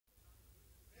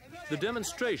The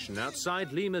demonstration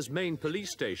outside Lima's main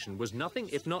police station was nothing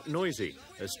if not noisy,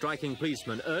 as striking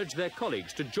policemen urged their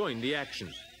colleagues to join the action.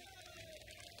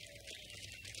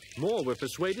 More were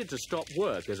persuaded to stop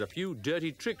work as a few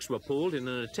dirty tricks were pulled in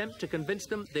an attempt to convince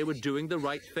them they were doing the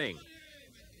right thing.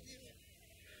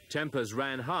 Tempers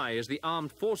ran high as the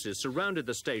armed forces surrounded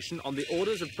the station on the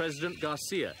orders of President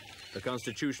Garcia. The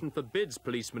Constitution forbids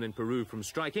policemen in Peru from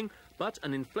striking, but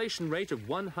an inflation rate of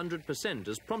 100%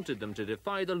 has prompted them to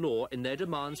defy the law in their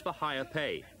demands for higher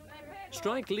pay.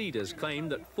 Strike leaders claim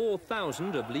that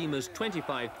 4,000 of Lima's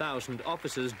 25,000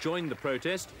 officers joined the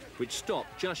protest, which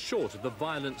stopped just short of the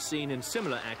violence seen in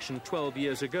similar action 12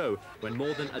 years ago, when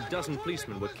more than a dozen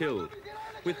policemen were killed.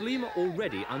 With Lima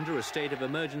already under a state of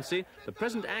emergency, the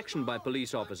present action by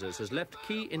police officers has left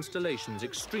key installations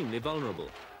extremely vulnerable.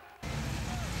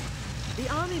 The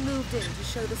army moved in to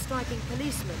show the striking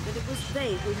policemen that it was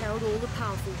they who held all the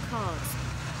powerful cards.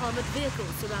 Armoured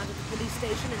vehicles surrounded the police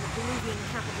station in the Peruvian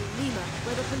capital Lima,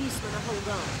 where the policemen are holed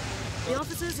up. The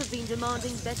officers have been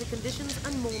demanding better conditions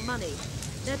and more money.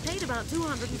 They're paid about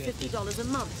 $250 a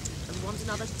month and want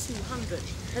another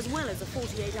 $200, as well as a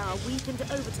 48-hour week into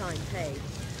overtime pay.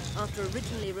 After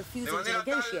originally refusing to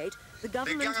negotiate, the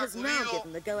government has now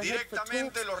given the go-ahead for talks,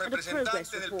 and a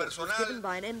progress report was given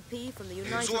by an MP from the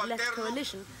United Left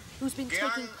Coalition who's been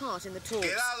taking part in the talks.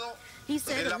 He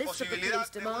said a list of the police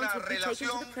demands would be taken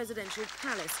to the presidential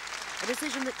palace, a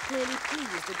decision that clearly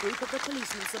pleased a group of the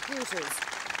policemen's supporters.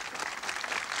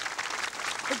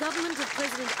 The government of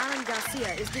President Alan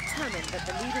Garcia is determined that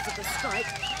the leaders of the strike,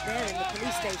 there in the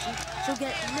police station, shall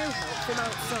get no help from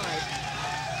outside.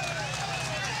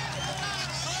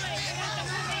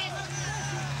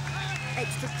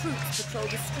 Extra troops patrol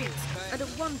the streets and at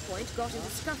one point got into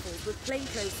scuffles with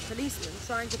plainclothes policemen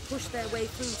trying to push their way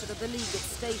through to the beleaguered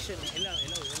station.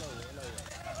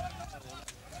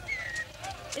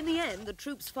 In the end, the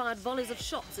troops fired volleys of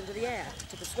shots into the air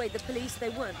to persuade the police they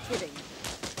weren't kidding.